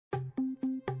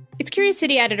It's Curious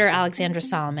City editor Alexandra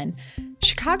Solomon.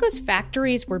 Chicago's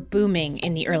factories were booming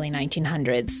in the early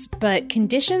 1900s, but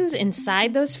conditions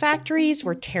inside those factories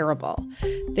were terrible.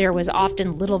 There was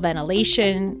often little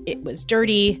ventilation, it was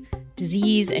dirty,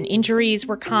 disease and injuries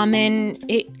were common.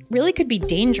 It really could be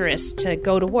dangerous to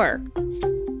go to work.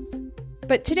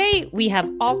 But today, we have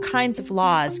all kinds of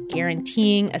laws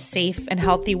guaranteeing a safe and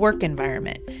healthy work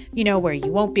environment, where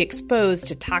you won't be exposed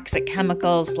to toxic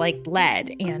chemicals like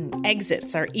lead, and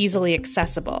exits are easily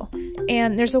accessible.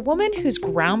 And there's a woman whose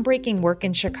groundbreaking work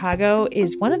in Chicago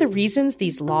is one of the reasons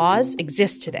these laws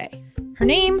exist today. Her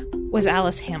name was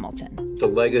Alice Hamilton. The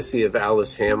legacy of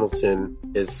Alice Hamilton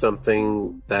is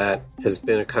something that has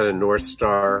been a kind of North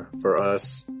Star for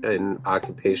us in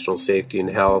occupational safety and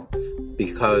health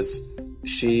because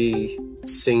she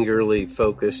singularly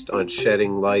focused on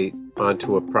shedding light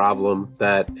onto a problem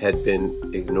that had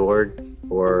been ignored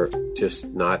or just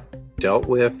not dealt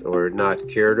with or not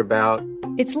cared about.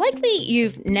 It's likely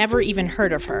you've never even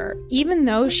heard of her, even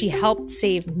though she helped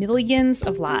save millions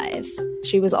of lives.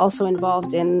 She was also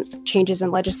involved in changes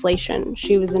in legislation.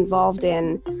 She was involved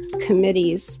in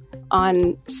committees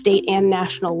on state and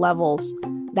national levels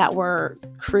that were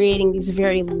creating these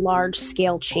very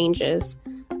large-scale changes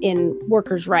in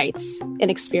workers' rights and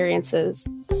experiences.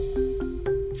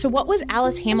 So what was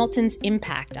Alice Hamilton's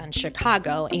impact on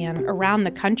Chicago and around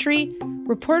the country?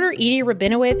 Reporter Edie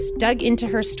Rubinowitz dug into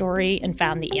her story and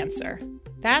found the answer.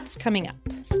 That's coming up.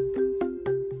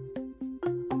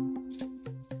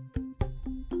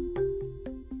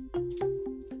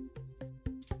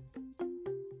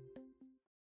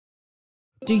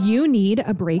 Do you need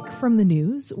a break from the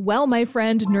news? Well, my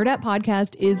friend, Nerdette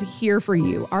Podcast is here for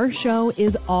you. Our show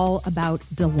is all about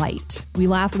delight. We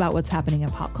laugh about what's happening in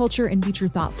pop culture and feature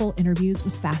thoughtful interviews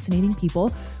with fascinating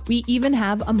people. We even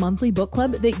have a monthly book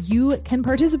club that you can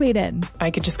participate in.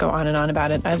 I could just go on and on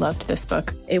about it. I loved this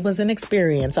book. It was an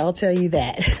experience, I'll tell you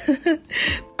that.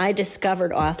 I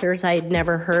discovered authors I had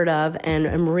never heard of, and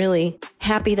I'm really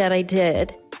happy that I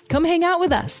did. Come hang out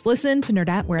with us. Listen to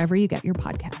Nerdette wherever you get your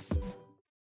podcasts.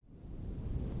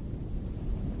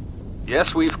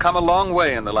 Yes, we've come a long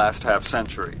way in the last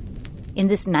half-century. In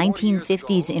this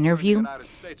 1950s interview,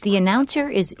 the announcer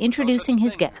is introducing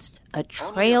his guest, a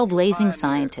trailblazing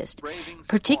scientist,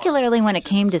 particularly when it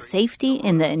came to safety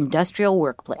in the industrial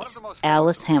workplace,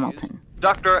 Alice Hamilton.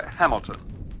 Dr. Hamilton,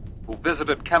 who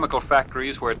visited chemical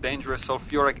factories where dangerous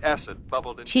sulfuric acid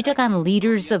bubbled in. She took on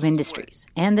leaders of industries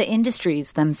and the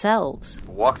industries themselves.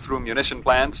 Walked through munition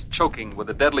plants choking with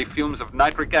the deadly fumes of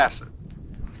nitric acid.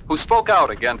 Who spoke out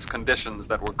against conditions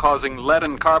that were causing lead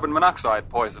and carbon monoxide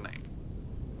poisoning.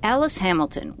 Alice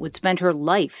Hamilton would spend her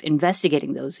life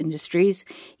investigating those industries,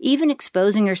 even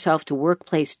exposing herself to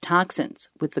workplace toxins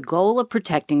with the goal of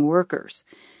protecting workers.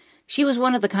 She was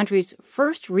one of the country's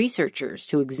first researchers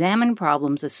to examine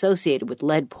problems associated with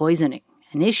lead poisoning,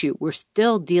 an issue we're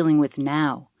still dealing with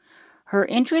now. Her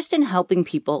interest in helping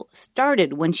people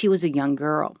started when she was a young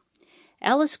girl.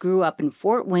 Alice grew up in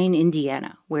Fort Wayne,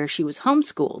 Indiana, where she was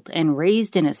homeschooled and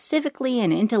raised in a civically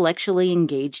and intellectually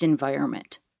engaged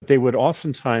environment. They would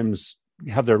oftentimes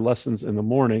have their lessons in the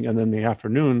morning, and then in the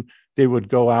afternoon, they would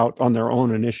go out on their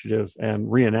own initiative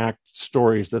and reenact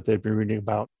stories that they'd been reading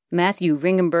about. Matthew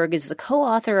Ringenberg is the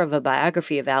co-author of a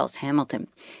biography of Alice Hamilton.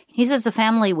 He says the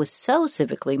family was so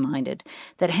civically minded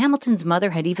that Hamilton's mother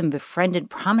had even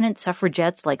befriended prominent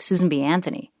suffragettes like Susan B.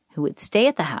 Anthony, who would stay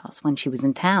at the house when she was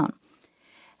in town.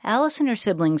 Alice and her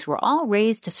siblings were all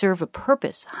raised to serve a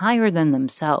purpose higher than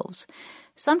themselves,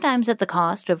 sometimes at the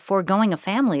cost of foregoing a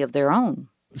family of their own.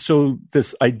 So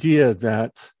this idea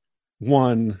that,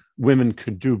 one, women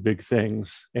could do big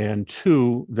things, and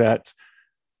two, that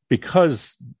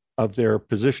because of their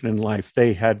position in life,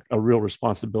 they had a real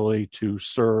responsibility to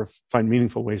find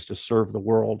meaningful ways to serve the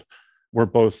world, were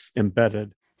both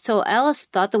embedded. So Alice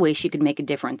thought the way she could make a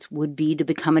difference would be to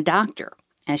become a doctor.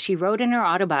 As she wrote in her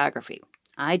autobiography,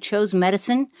 I chose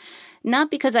medicine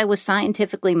not because I was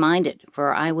scientifically minded,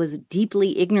 for I was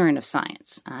deeply ignorant of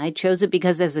science. I chose it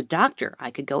because as a doctor,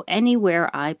 I could go anywhere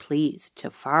I pleased,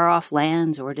 to far-off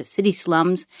lands or to city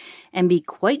slums, and be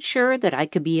quite sure that I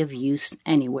could be of use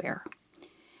anywhere.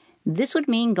 This would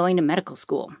mean going to medical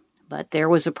school, but there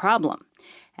was a problem.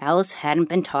 Alice hadn't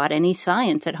been taught any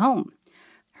science at home.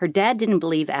 Her dad didn't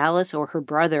believe Alice or her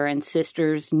brother and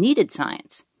sisters needed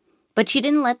science. But she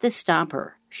didn't let this stop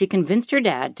her. She convinced her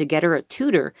dad to get her a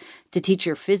tutor to teach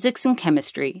her physics and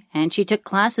chemistry, and she took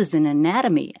classes in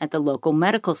anatomy at the local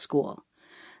medical school.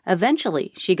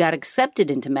 Eventually, she got accepted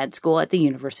into med school at the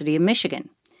University of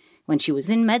Michigan. When she was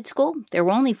in med school, there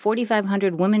were only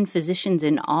 4,500 women physicians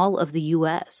in all of the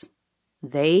U.S.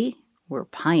 They were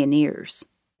pioneers.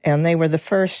 And they were the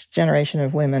first generation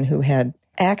of women who had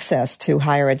access to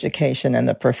higher education and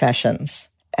the professions.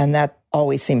 And that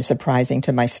always seemed surprising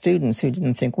to my students who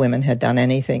didn't think women had done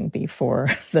anything before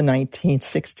the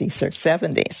 1960s or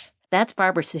 70s. That's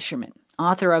Barbara Sicherman,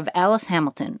 author of Alice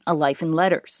Hamilton, A Life in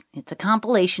Letters. It's a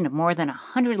compilation of more than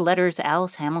 100 letters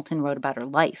Alice Hamilton wrote about her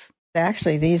life.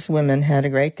 Actually, these women had a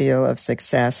great deal of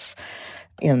success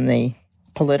in the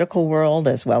political world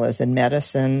as well as in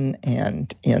medicine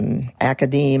and in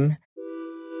academia.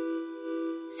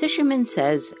 Sicherman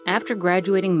says after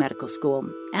graduating medical school,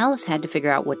 Alice had to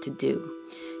figure out what to do.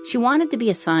 She wanted to be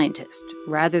a scientist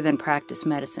rather than practice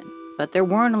medicine, but there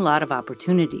weren't a lot of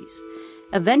opportunities.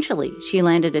 Eventually, she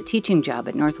landed a teaching job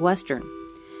at Northwestern.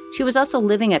 She was also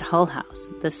living at Hull House,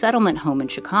 the settlement home in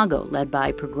Chicago led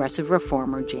by progressive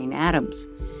reformer Jane Addams.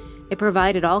 It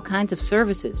provided all kinds of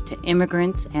services to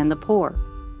immigrants and the poor.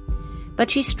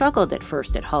 But she struggled at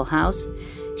first at Hull House.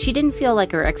 She didn't feel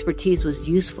like her expertise was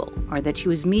useful or that she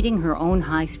was meeting her own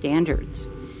high standards.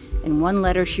 In one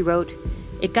letter she wrote,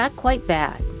 "It got quite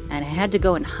bad, and I had to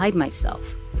go and hide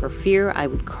myself for fear I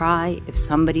would cry if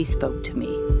somebody spoke to me."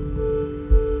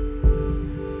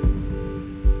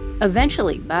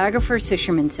 Eventually, biographer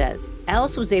Sicherman says,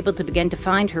 Alice was able to begin to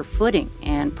find her footing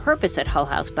and purpose at Hull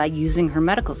House by using her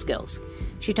medical skills.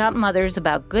 She taught mothers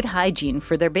about good hygiene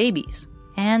for their babies.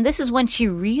 And this is when she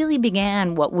really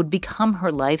began what would become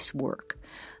her life's work,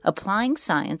 applying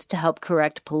science to help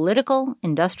correct political,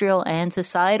 industrial, and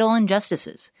societal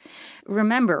injustices.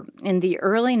 Remember, in the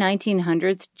early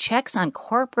 1900s, checks on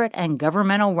corporate and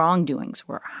governmental wrongdoings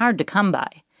were hard to come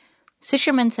by.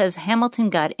 Sicherman says Hamilton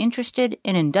got interested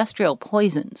in industrial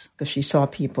poisons. Because she saw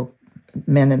people,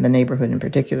 men in the neighborhood in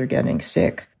particular, getting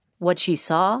sick. What she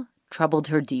saw troubled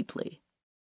her deeply.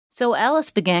 So Alice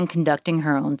began conducting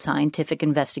her own scientific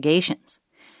investigations.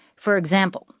 For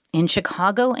example, in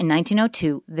Chicago in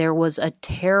 1902, there was a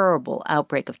terrible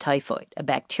outbreak of typhoid, a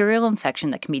bacterial infection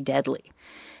that can be deadly.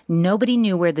 Nobody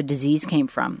knew where the disease came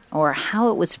from or how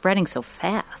it was spreading so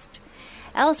fast.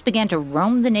 Alice began to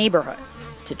roam the neighborhood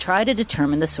to try to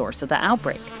determine the source of the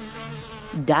outbreak,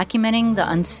 documenting the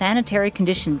unsanitary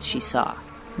conditions she saw,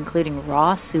 including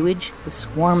raw sewage with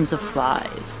swarms of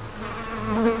flies.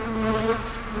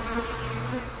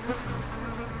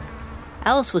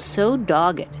 Alice was so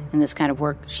dogged in this kind of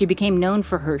work, she became known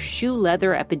for her shoe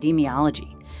leather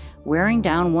epidemiology, wearing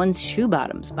down one's shoe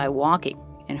bottoms by walking,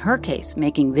 in her case,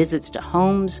 making visits to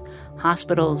homes,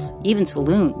 hospitals, even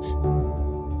saloons.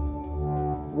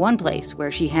 One place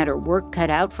where she had her work cut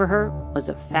out for her was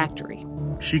a factory.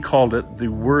 She called it the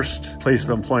worst place of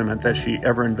employment that she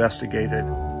ever investigated.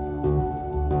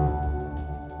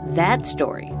 That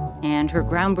story and her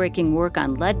groundbreaking work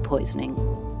on lead poisoning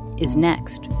is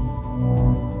next.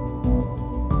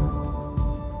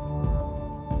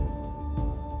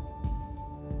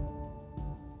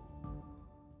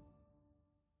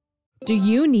 Do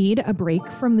you need a break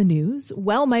from the news?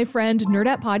 Well, my friend,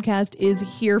 Nerdette Podcast is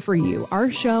here for you. Our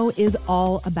show is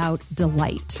all about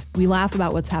delight. We laugh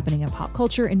about what's happening in pop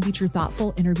culture and feature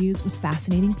thoughtful interviews with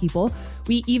fascinating people.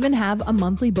 We even have a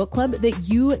monthly book club that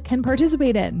you can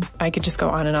participate in. I could just go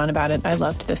on and on about it. I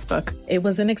loved this book. It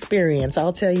was an experience,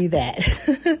 I'll tell you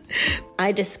that.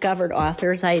 I discovered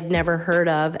authors I had never heard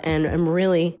of, and I'm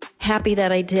really happy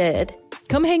that I did.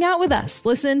 Come hang out with us.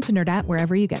 Listen to Nerdette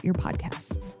wherever you get your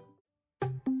podcasts.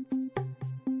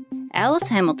 Alice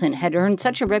Hamilton had earned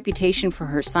such a reputation for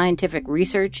her scientific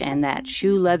research and that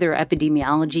shoe leather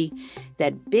epidemiology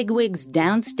that bigwigs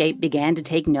downstate began to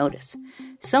take notice.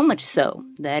 So much so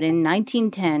that in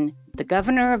 1910, the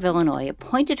governor of Illinois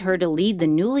appointed her to lead the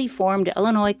newly formed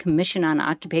Illinois Commission on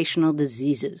Occupational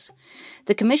Diseases.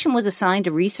 The commission was assigned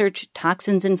to research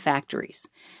toxins in factories.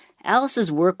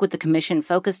 Alice's work with the commission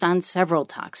focused on several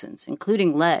toxins,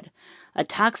 including lead, a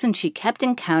toxin she kept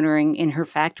encountering in her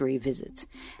factory visits,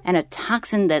 and a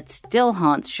toxin that still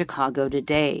haunts Chicago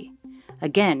today.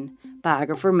 Again,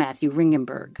 biographer Matthew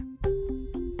Ringenberg.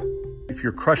 If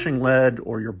you're crushing lead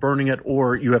or you're burning it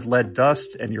or you have lead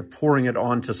dust and you're pouring it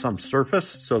onto some surface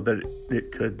so that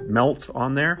it could melt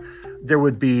on there, there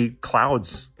would be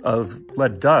clouds of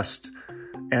lead dust,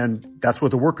 and that's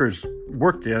what the workers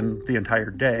worked in the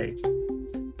entire day.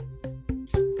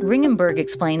 Ringenberg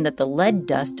explained that the lead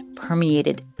dust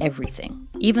permeated everything,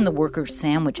 even the workers'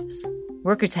 sandwiches.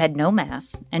 Workers had no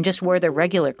masks and just wore their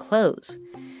regular clothes.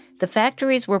 The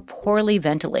factories were poorly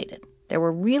ventilated. There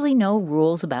were really no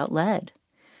rules about lead.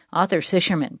 Author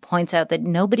Sicherman points out that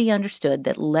nobody understood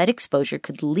that lead exposure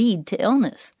could lead to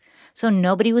illness, so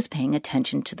nobody was paying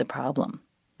attention to the problem.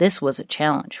 This was a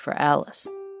challenge for Alice.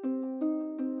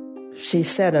 She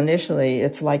said initially,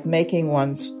 it's like making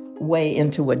one's way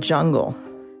into a jungle.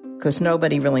 because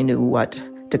nobody really knew what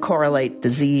to correlate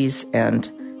disease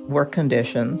and work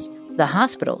conditions. The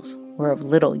hospitals were of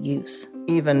little use.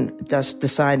 Even just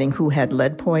deciding who had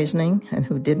lead poisoning and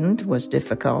who didn't was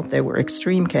difficult. There were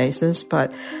extreme cases,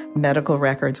 but medical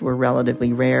records were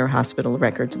relatively rare. Hospital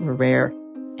records were rare.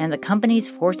 And the companies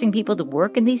forcing people to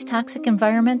work in these toxic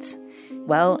environments?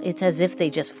 Well, it's as if they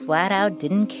just flat out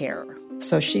didn't care.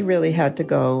 So she really had to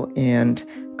go and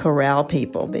corral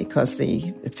people because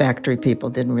the factory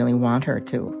people didn't really want her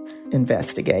to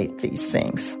investigate these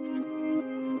things.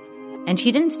 And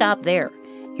she didn't stop there.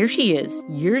 Here she is,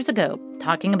 years ago,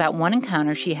 talking about one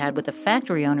encounter she had with a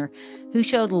factory owner who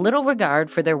showed little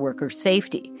regard for their workers'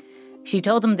 safety. She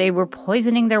told them they were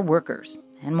poisoning their workers,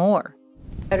 and more.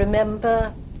 I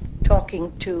remember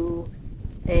talking to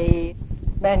a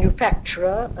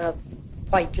manufacturer of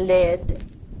white lead,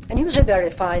 and he was a very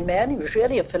fine man. He was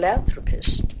really a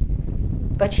philanthropist.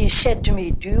 But he said to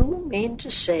me, "Do you mean to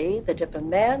say that if a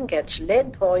man gets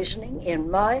lead poisoning in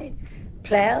my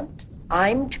plant,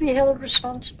 I'm to be held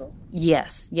responsible?"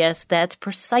 Yes, that's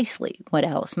precisely what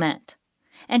Alice meant.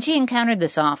 And she encountered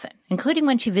this often, including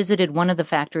when she visited one of the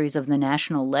factories of the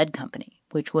National Lead Company,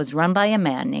 which was run by a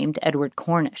man named Edward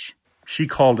Cornish. She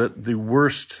called it the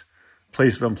worst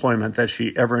place of employment that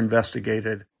she ever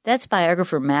investigated. That's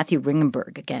biographer Matthew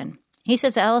Ringenberg again. He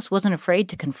says Alice wasn't afraid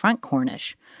to confront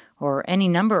Cornish, or any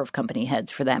number of company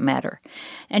heads for that matter,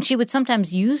 and she would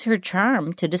sometimes use her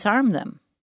charm to disarm them.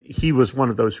 He was one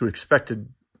of those who expected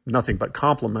nothing but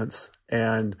compliments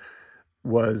and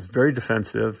was very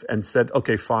defensive and said,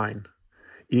 okay, fine.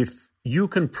 If you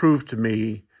can prove to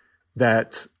me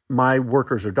that my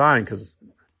workers are dying, because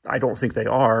I don't think they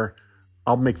are,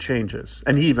 I'll make changes.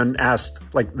 And he even asked,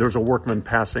 like, there's a workman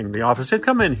passing the office, said,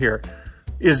 come in here.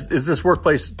 Is this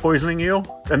workplace poisoning you?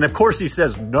 And of course he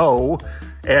says no.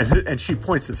 And she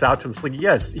points this out to him. It's like,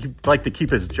 yes, he'd like to keep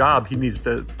his job. He needs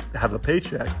to have a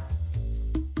paycheck.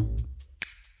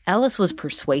 Alice was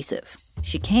persuasive.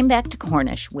 She came back to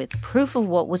Cornish with proof of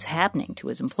what was happening to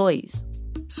his employees.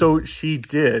 So she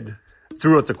did,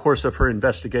 throughout the course of her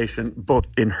investigation, both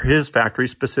in his factory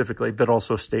specifically, but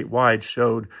also statewide,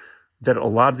 showed that a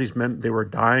lot of these men, they were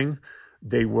dying.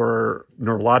 They were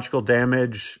neurological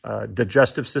damage,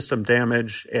 digestive system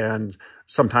damage, and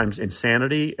sometimes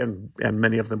insanity, and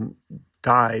many of them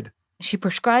died. She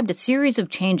prescribed a series of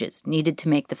changes needed to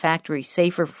make the factory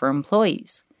safer for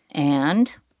employees.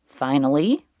 And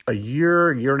finally, a year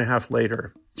and a half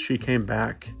later, she came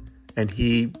back and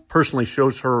he personally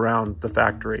shows her around the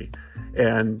factory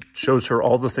and shows her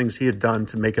all the things he had done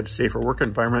to make it a safer work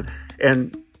environment.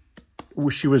 And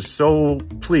she was so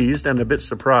pleased and a bit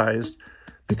surprised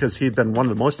because he had been one of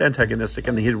the most antagonistic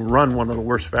and he had run one of the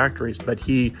worst factories, but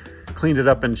he cleaned it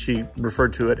up and she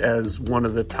referred to it as one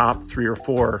of the top 3 or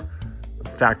 4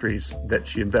 factories that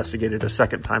she investigated a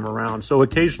second time around. So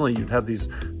occasionally you'd have these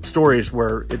stories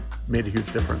where it made a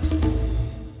huge difference.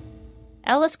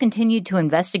 Alice continued to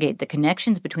investigate the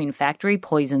connections between factory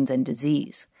poisons and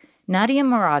disease. Nadia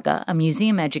Moraga, a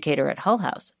museum educator at Hull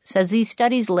House, says these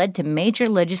studies led to major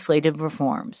legislative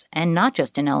reforms, and not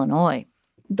just in Illinois.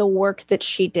 The work that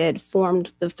she did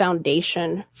formed the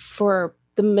foundation for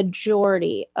the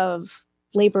majority of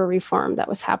labor reform that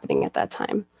was happening at that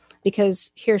time.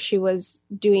 Because here she was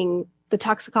doing the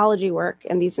toxicology work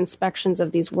and these inspections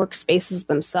of these workspaces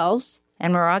themselves.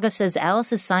 And Moraga says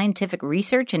Alice's scientific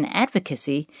research and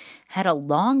advocacy had a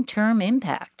long-term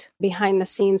impact. Behind the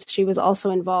scenes, she was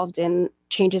also involved in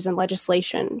changes in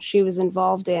legislation. She was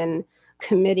involved in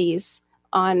committees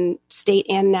on state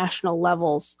and national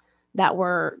levels that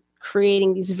were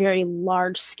creating these very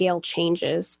large-scale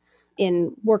changes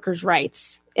in workers'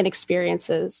 rights and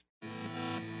experiences.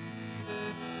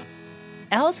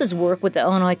 Alice's work with the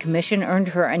Illinois Commission earned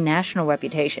her a national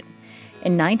reputation.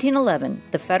 In 1911,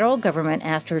 the federal government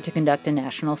asked her to conduct a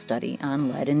national study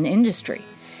on lead in industry.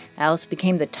 Alice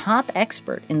became the top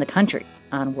expert in the country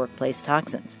on workplace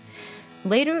toxins.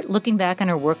 Later, looking back on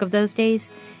her work of those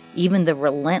days, even the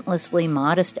relentlessly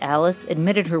modest Alice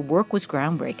admitted her work was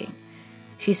groundbreaking.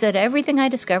 She said, everything I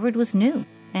discovered was new,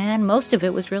 and most of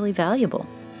it was really valuable.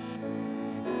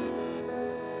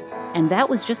 And that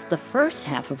was just the first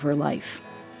half of her life.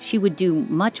 She would do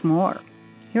much more.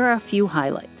 Here are a few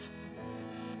highlights.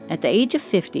 At the age of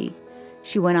 50,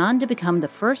 she went on to become the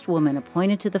first woman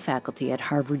appointed to the faculty at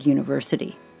Harvard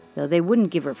University, though they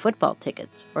wouldn't give her football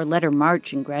tickets or let her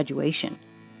march in graduation.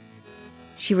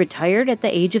 She retired at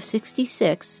the age of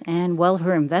 66, and while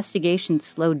her investigations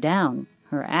slowed down,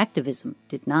 her activism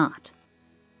did not.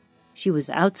 She was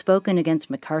outspoken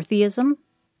against McCarthyism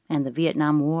and the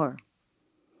Vietnam War.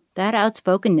 That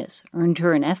outspokenness earned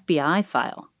her an FBI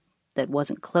file, that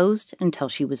wasn't closed until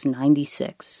she was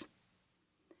 96.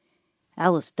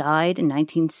 Alice died in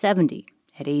 1970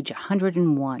 at age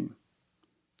 101.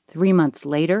 3 months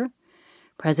later,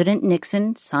 President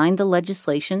Nixon signed the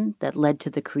legislation that led to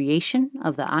the creation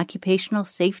of the Occupational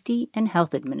Safety and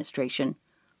Health Administration,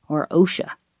 or OSHA.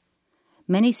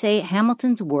 Many say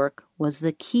Hamilton's work was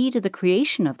the key to the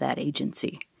creation of that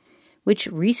agency, which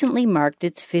recently marked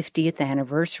its 50th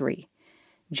anniversary.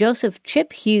 Joseph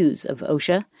Chip Hughes of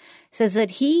OSHA says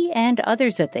that he and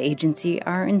others at the agency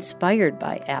are inspired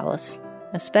by Alice,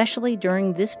 especially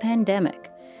during this pandemic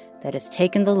that has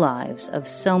taken the lives of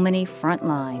so many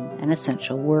frontline and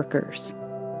essential workers.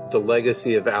 The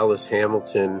legacy of Alice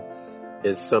Hamilton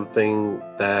is something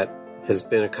that has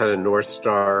been a kind of North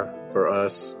Star for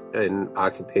us in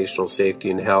occupational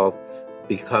safety and health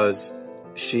because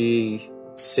she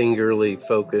singularly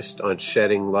focused on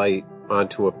shedding light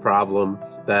onto a problem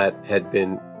that had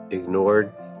been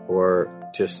ignored or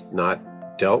just not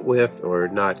dealt with or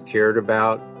not cared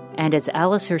about. And as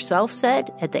Alice herself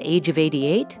said at the age of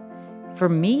 88, "For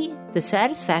me, the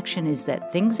satisfaction is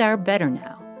that things are better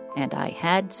now, and I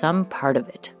had some part of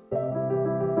it."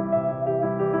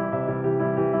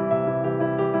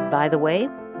 By the way,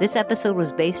 this episode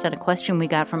was based on a question we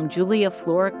got from Julia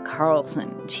Flora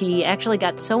Carlson. She actually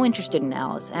got so interested in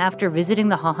Alice after visiting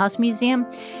the Hull House Museum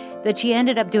that she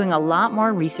ended up doing a lot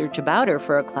more research about her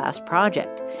for a class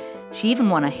project. She even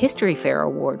won a History Fair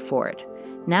award for it.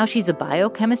 Now she's a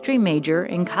biochemistry major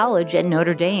in college at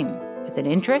Notre Dame with an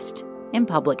interest in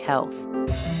public health.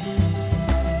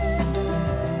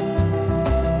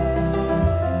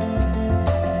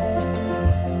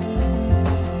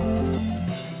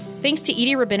 Thanks to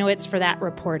Edie Rubinowitz for that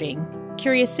reporting.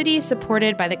 Curious City is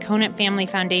supported by the Conant Family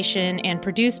Foundation and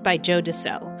produced by Joe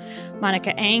Dassault.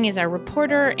 Monica Ang is our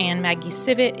reporter, and Maggie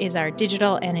Sivit is our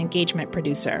digital and engagement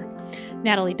producer.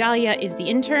 Natalie Dahlia is the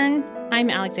intern. I'm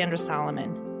Alexandra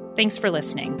Solomon. Thanks for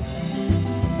listening.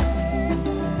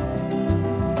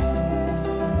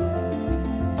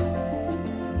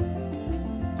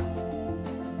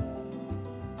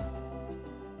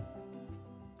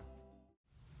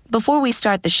 Before we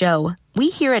start the show, we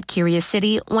here at Curious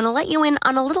City want to let you in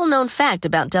on a little-known fact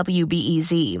about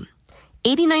WBEZ.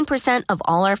 89% of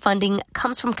all our funding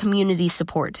comes from community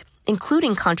support,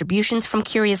 including contributions from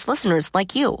curious listeners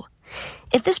like you.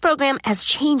 If this program has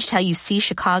changed how you see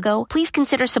Chicago, please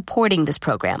consider supporting this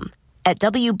program at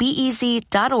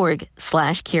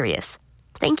wbez.org/curious.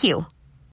 Thank you.